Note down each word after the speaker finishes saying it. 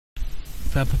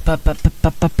Wait.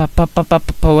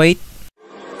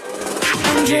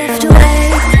 Drift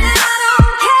away.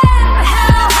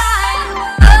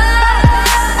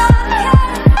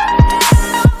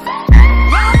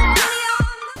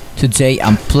 Today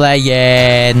I'm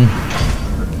playing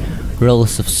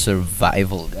Rules of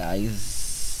Survival,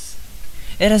 guys.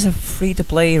 It is a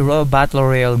free-to-play battle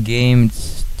royale game.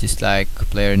 It's just like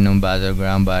PlayerUnknown's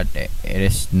Battleground, but it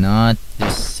is not.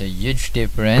 There's a huge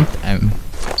difference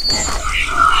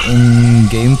in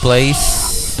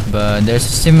gameplays, but there's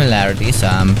similarities.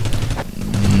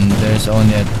 There's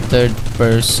only a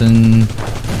third-person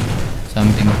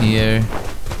something here.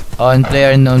 On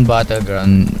PlayerUnknown's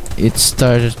Battleground, it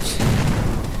starts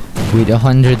with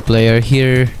 100 player.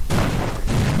 Here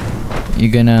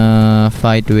you're gonna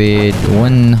fight with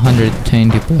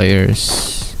 120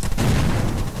 players.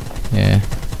 Yeah,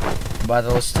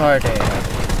 battle started.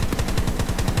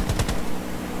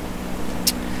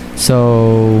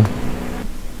 So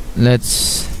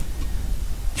let's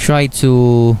try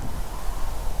to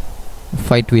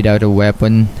fight without a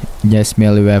weapon, just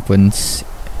melee weapons.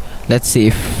 Let's see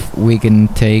if we can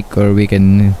take or we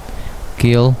can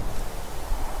kill.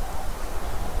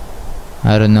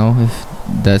 I don't know if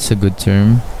that's a good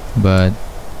term, but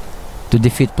to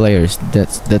defeat players,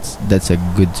 that's a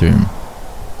good term.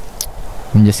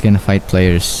 I'm just gonna fight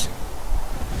players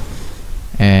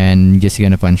and just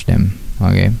gonna punch them.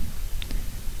 Okay,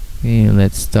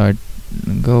 let's start.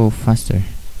 Go faster.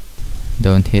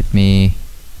 Don't hit me.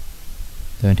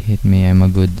 Don't hit me. I'm a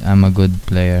good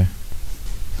player.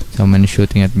 Someone is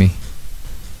shooting at me.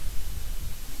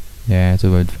 Yeah,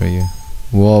 too bad for you.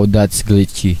 Whoa, that's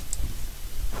glitchy.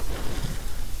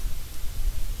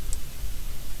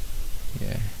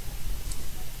 Yeah.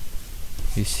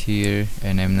 He's here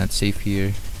and I'm not safe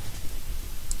here.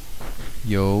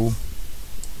 Yo.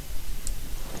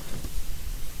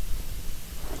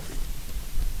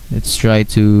 Let's try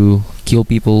to kill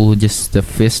people with just the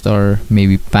fist or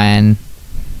maybe pan.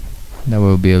 That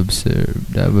will be absurd.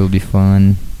 That will be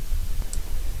fun.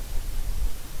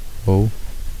 Oh,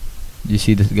 you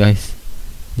see this, guys?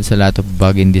 There's a lot of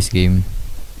bug in this game.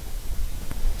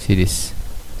 See this?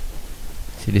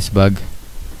 See this bug?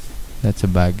 That's a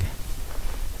bug.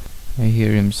 I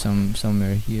hear him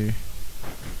somewhere here.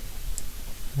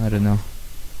 I don't know.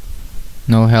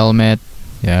 No helmet.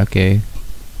 Yeah, okay.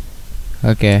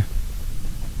 Okay.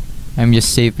 I'm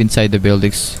just safe inside the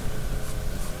buildings.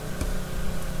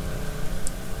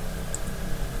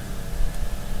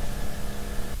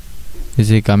 Is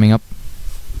he coming up?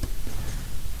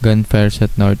 Gunfires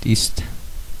at northeast.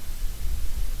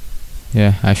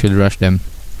 Yeah, I should rush them.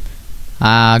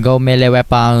 Go melee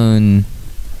weapon.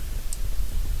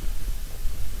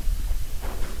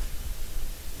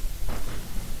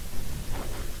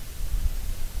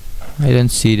 I don't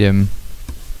see them.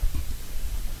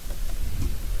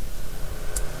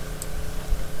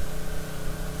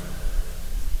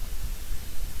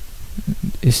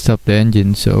 Stop the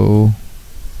engine, so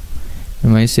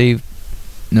am I safe?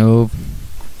 No.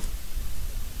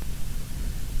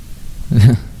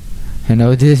 I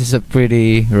know this is a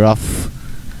pretty rough.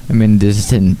 I mean, this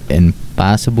is an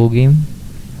impossible game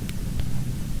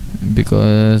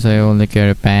because I only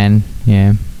carry a pan.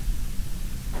 Yeah,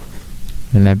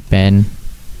 I have pen.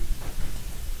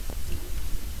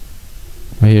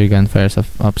 I hear gunfires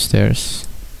upstairs,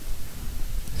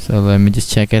 so let me just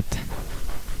check it.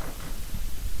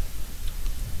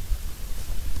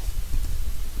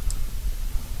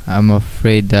 I'm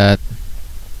afraid that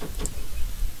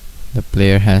the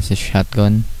player has a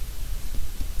shotgun.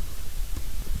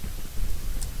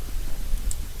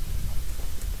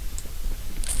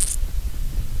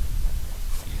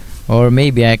 Or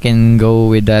maybe I can go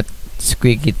with that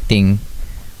squeaky thing,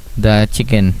 the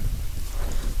chicken.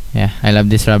 Yeah, I love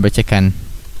this rubber chicken,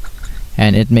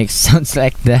 and it makes sounds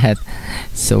like that.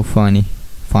 So funny,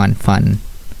 fun.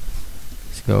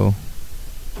 Let's go.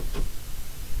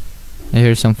 I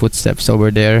hear some footsteps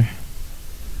over there.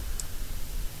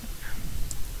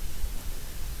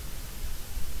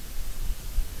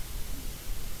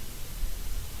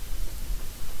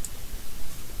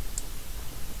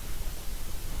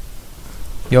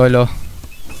 YOLO.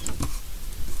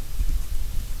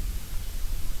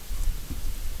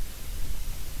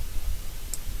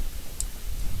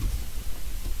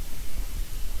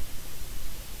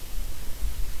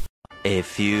 A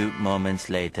few moments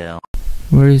later.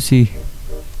 Where is he?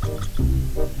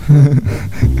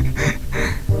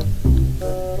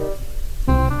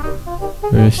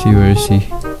 Where is he? Where is he?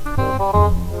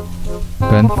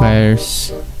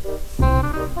 Gunfires.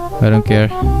 I don't care.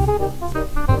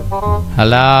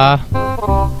 Hello?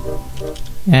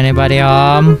 Anybody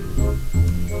home?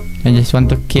 I just want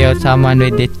to kill someone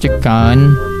with this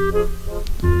chicken.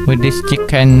 With this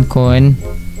chicken corn.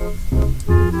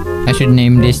 I should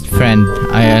name this friend.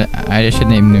 I should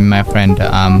name my friend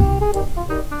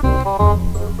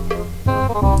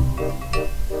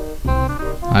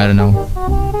I don't know.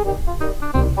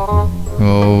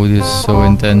 Oh, this is so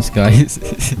intense, guys.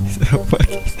 So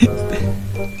fucking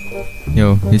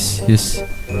yo, he's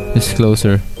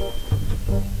closer.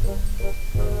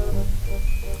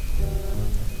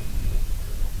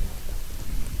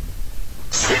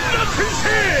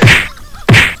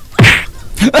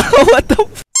 What the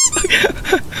fuck?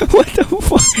 What the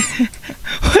fuck?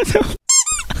 What the fuck?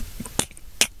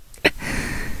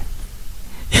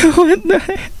 Yo, what the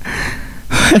heck?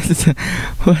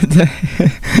 What the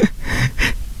heck?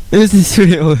 Is this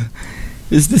real?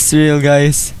 Is this real,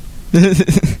 guys?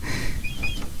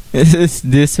 Is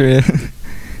this real?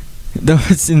 That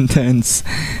was intense.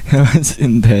 That was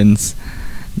intense.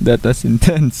 That was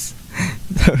intense.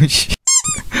 Oh shit.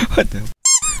 What the?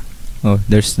 Oh,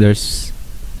 there's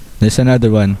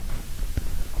another one.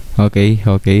 Okay.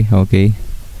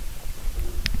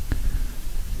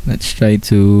 Let's try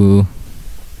to.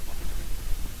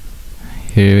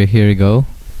 Here we go.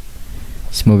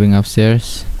 It's moving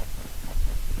upstairs.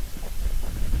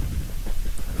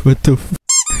 What the f?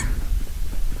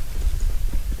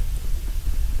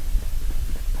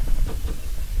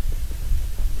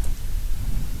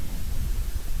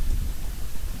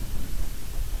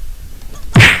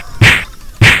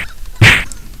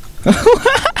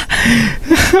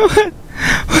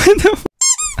 What the f?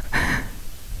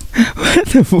 What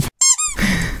the f?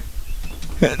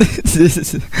 This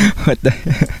is what the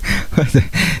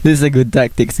this is a good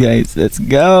tactics, guys. Let's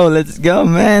go,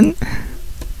 man.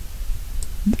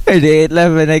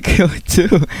 38-11, I killed 2.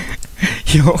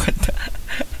 Yo, what the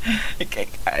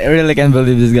I really can't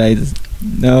believe this, guys.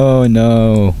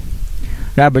 No.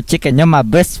 Rubber chicken, you're my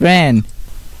best friend.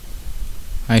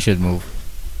 I should move.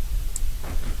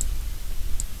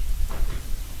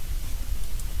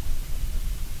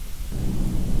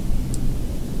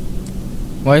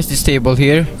 Why is this table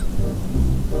here?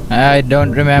 I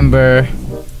don't remember.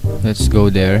 Let's go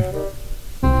there.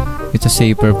 It's a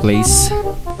safer place.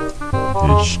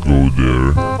 Let's go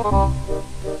there.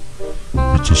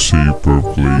 It's a safer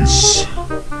place.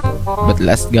 But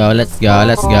let's go.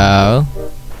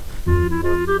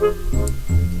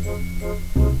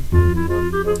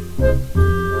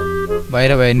 By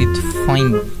the way, I need to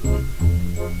find.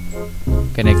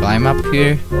 Can I climb up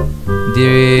here?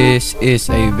 This is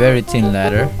a very thin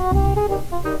ladder.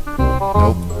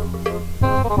 Nope.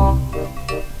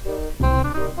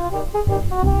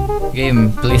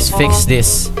 Game, please fix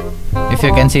this. If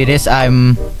you can see this,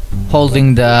 I'm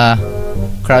holding the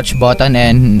crouch button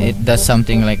and it does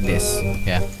something like this.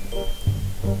 Yeah.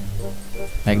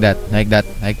 Like that,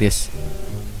 like this.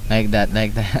 Like that.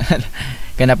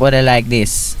 Gonna put it like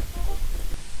this.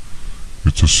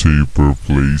 It's a safer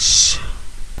place.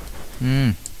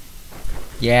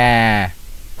 Yeah.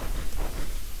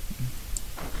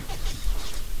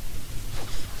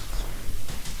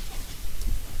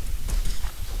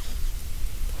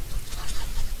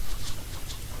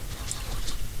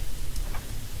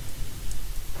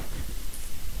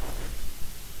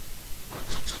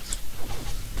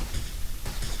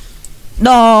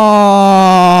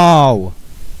 No.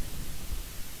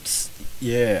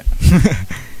 Yeah.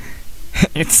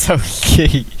 It's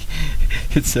okay.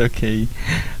 It's okay.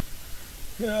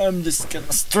 I'm just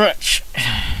gonna stretch.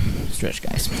 Stretch,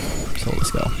 guys. So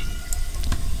let's go.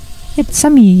 It's a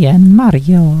me and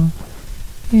Mario.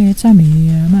 It's a me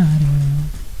and Mario.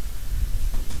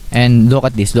 And look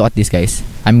at this, guys.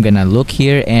 I'm gonna look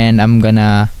here and I'm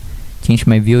gonna change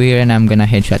my view here and I'm gonna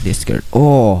headshot this girl.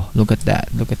 Oh, look at that.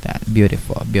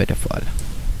 Beautiful.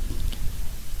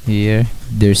 Here,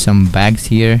 there's some bags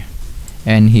here.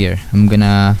 And here, I'm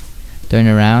gonna turn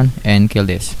around and kill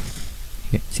this.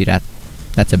 Here, see that?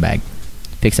 That's a bag.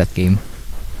 Fix that, game.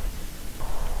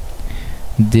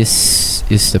 This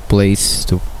is the place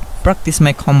to practice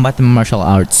my combat and martial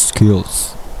arts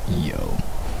skills. Yo.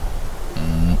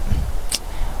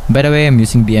 By the way, I'm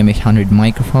using BM800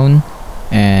 microphone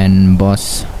and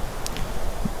Boss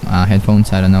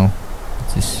headphones. I don't know.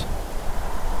 What's this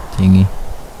thingy?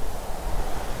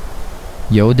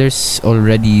 Yo, there's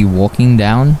already walking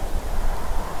down.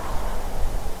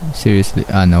 Seriously?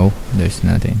 No, there's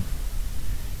nothing.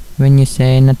 When you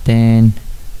say nothing,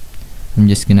 I'm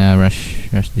just gonna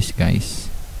rush these guys.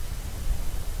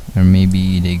 Or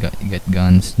maybe they got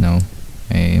guns. No,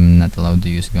 I'm not allowed to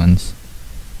use guns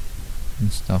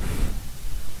and stuff.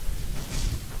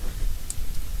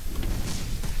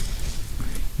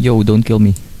 Yo, don't kill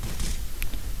me.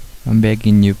 I'm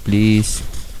begging you, please.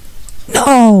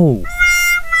 No!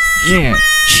 Yeah!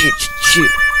 Shit!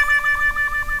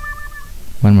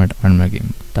 One more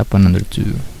game. Top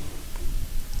 102.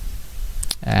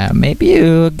 Maybe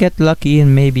you get lucky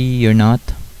and maybe you're not.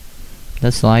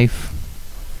 That's life.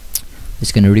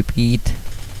 Just gonna repeat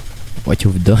what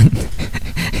you've done.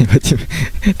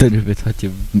 Don't repeat what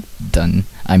you've done.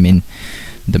 I mean,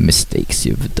 the mistakes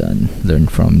you've done. Learn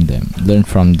from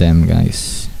them,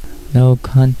 guys. No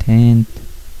content.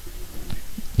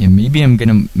 Yeah, maybe I'm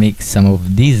gonna make some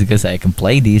of these because I can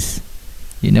play these.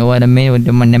 You know what I mean?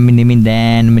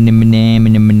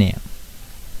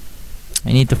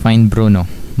 I need to find Bruno.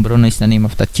 Bruno is the name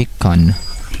of the chicken.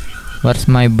 Where's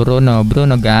my Bruno?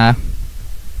 Bruno ga?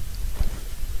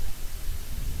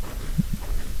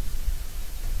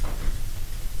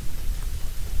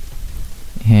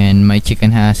 And my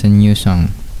chicken has a new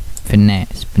song.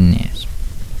 Finesse.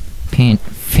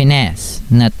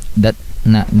 Not that.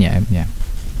 Not yeah.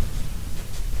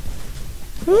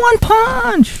 One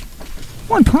punch.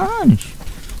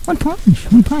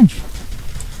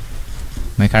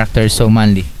 My character is so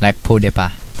manly, like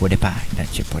Podepa.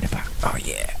 That's it, Podepa. Oh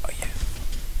yeah.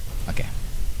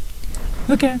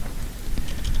 Okay.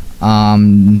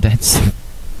 That's.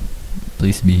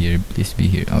 Please be here.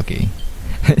 Okay.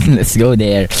 Let's go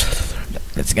there.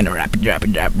 Let's gonna rapid.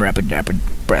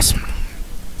 Press.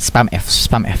 Spam F.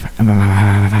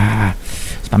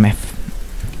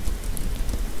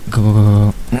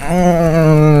 Go.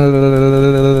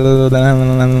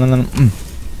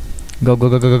 Go.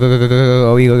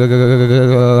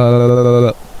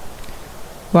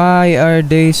 Why are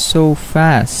they so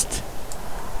fast?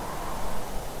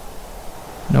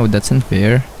 No, that's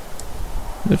unfair.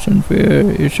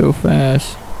 You're so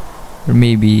fast. Or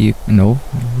maybe no,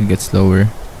 you get slower.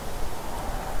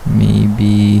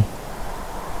 Maybe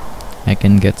I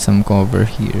can get some cover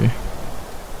here,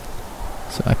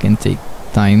 so I can take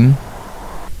time.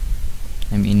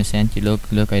 I'm innocent. You look.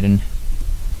 I don't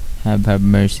have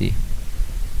mercy.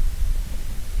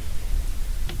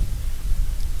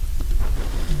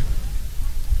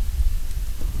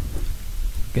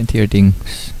 Can't hear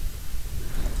things.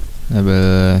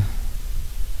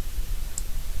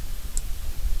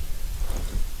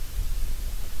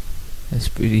 That's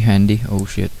pretty handy. Oh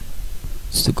shit,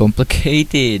 it's too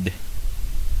complicated.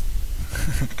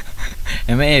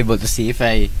 Am I able to see if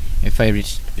I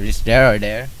reach there or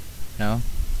there? No.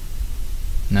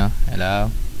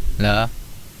 Hello.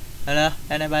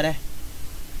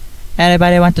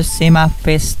 Anybody want to see my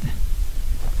fist?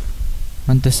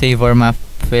 Want to savor my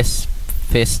fist?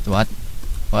 What?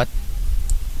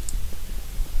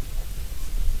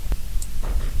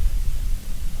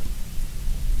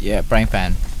 Yeah, frying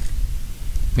pan.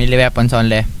 Melee weapons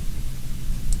only.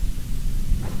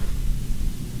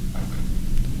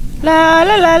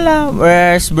 La.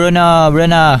 Where's Bruno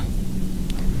the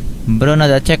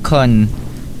chicken?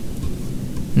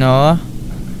 No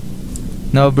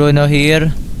Bruno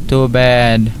here. Too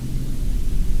bad,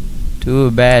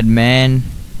 man.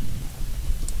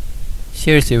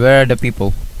 Seriously, where are the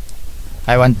people?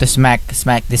 I want to smack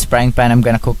this frying pan. I'm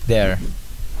gonna cook their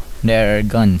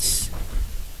guns.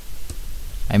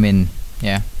 I mean,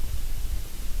 yeah,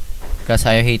 cause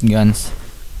I hate guns.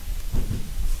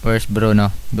 Where's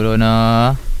Bruno?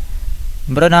 Bruno.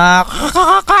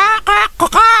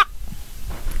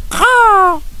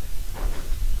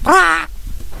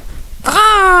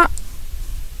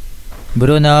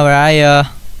 Bruno, where are you?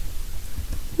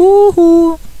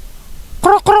 Woohoo!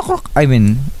 I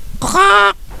mean,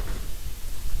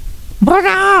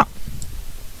 Bruno.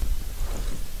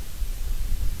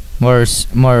 More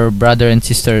brother and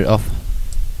sister of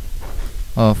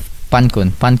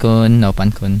Pankun. No,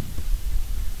 Pankun.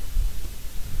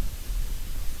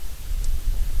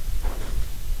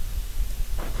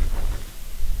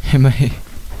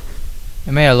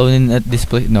 Am I alone at this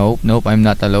place? Nope, I'm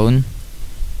not alone.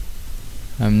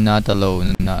 I'm not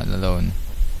alone.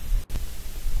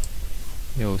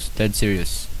 Yo, it's dead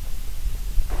serious.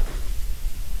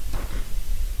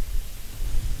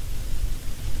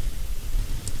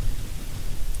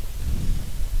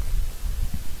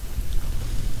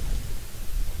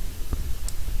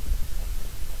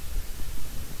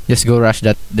 Just go rush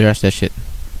that shit.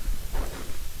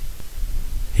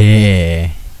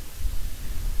 Yeah.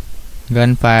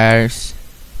 Gunfires.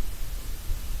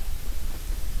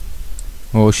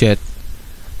 Oh shit.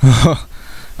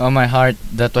 Oh my heart,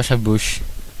 that was a bush.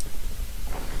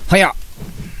 Hiya!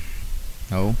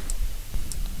 No.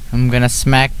 I'm gonna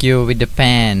smack you with the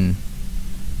pan.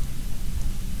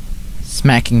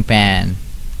 Smacking pan.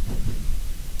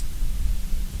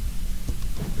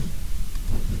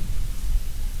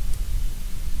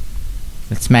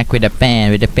 Let's smack with a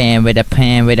pan, with a pan, with a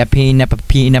pan, with a pin, up a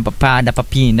pin, up a pan, up a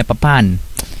pin, up a pan.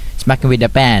 Smacking with a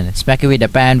pan, smacking with a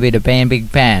pan, with a pan,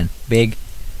 big pan, big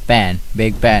pan,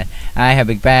 big pan. I have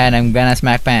big pan, I'm gonna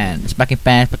smack pan, smacking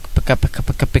pan,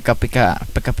 Pikachu.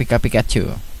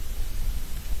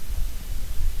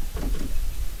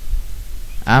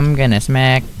 I'm gonna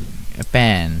smack a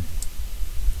pan.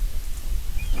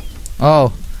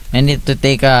 Oh, I need to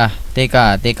take a.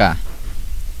 Let's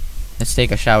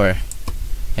take a shower.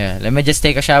 Yeah, let me just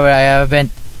take a shower. I haven't.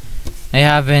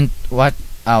 What?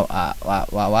 Oh,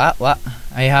 what?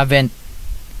 I haven't.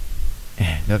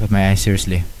 Look at my eyes,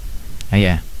 seriously. Oh,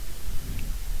 yeah.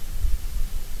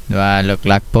 Do I look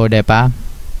like Pode pa?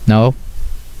 No.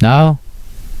 No.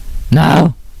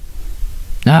 No.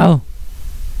 No.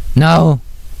 No.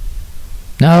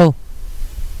 No.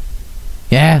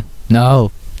 Yeah.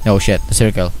 No. Oh shit, the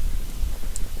circle.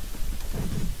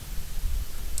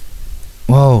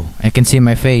 Whoa, I can see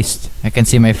my face. I can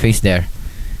see my face there.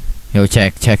 Yo,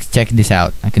 check this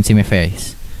out. I can see my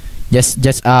face.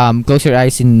 Just close your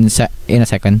eyes in a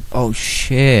second. Oh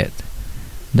shit.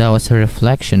 That was a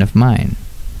reflection of mine.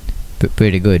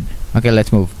 Pretty good. Okay,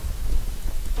 let's move.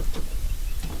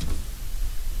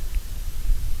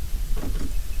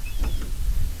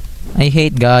 I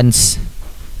hate guns.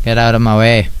 Get out of my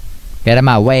way. Get out of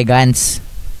my way, guns.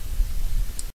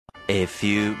 A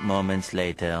few moments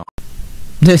later.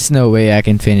 There's no way I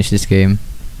can finish this game.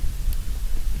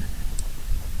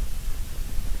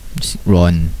 Just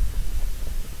run.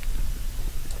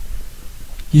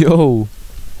 Yo!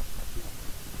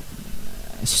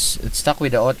 It's stuck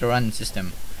with the auto run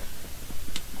system.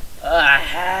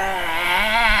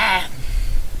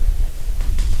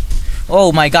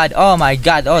 Oh my god, oh my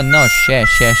god, oh no, shit.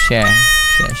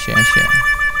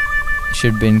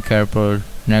 Should been careful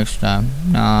next time.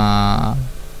 Nah.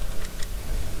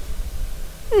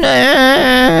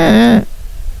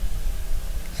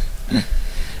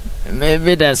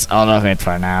 Maybe that's all of it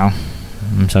for now.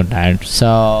 I'm so tired.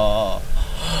 So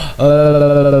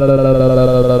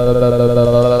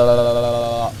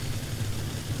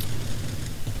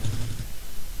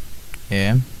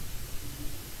yeah,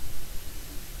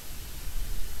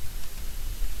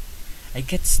 I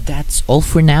guess that's all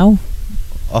for now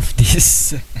of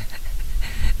this.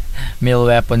 Melee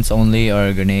weapons only,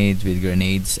 or grenades with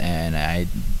grenades, and I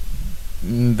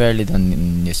barely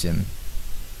don't use them.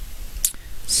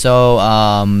 So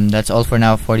that's all for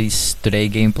now for this today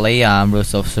gameplay.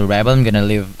 Rules of Survival. I'm gonna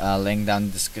leave a link down in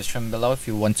the description below if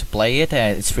you want to play it.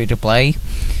 It's free to play,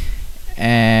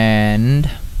 and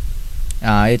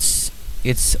it's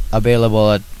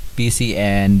available at PC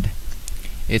and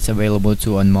it's available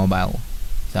too on mobile.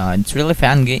 So it's really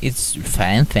fun game. It's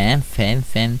fan.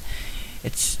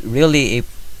 It's really a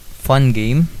fun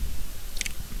game.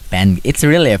 It's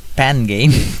really a fan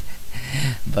game.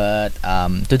 But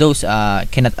to those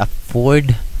cannot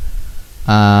afford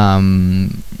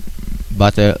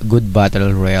good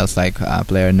battle royals like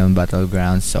PlayerUnknown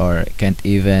Battlegrounds, or can't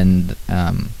even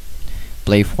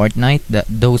play Fortnite,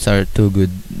 those are too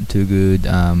good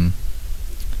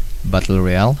battle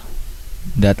royale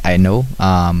that I know.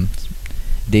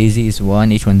 Daisy is one,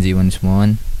 H1Z1 is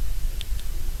one.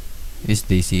 Is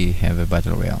Daisy have a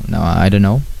battle royale? No, I don't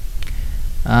know.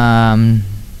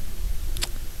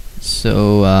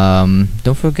 So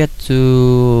don't forget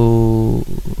to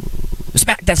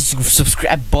smack that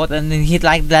subscribe button and hit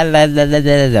like that.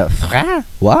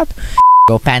 What?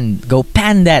 Go pan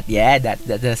that. Yeah,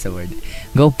 that's the word.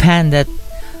 Go pan that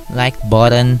like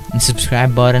button and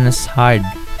subscribe button as hard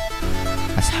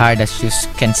as you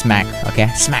can smack. Okay,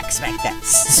 smack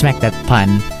that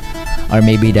pan, or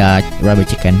maybe the rubber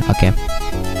chicken. Okay.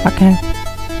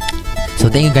 So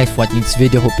thank you guys for watching this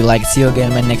video. Hope you like it. See you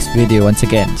again in my next video. Once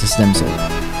again, just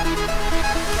Knemsoul.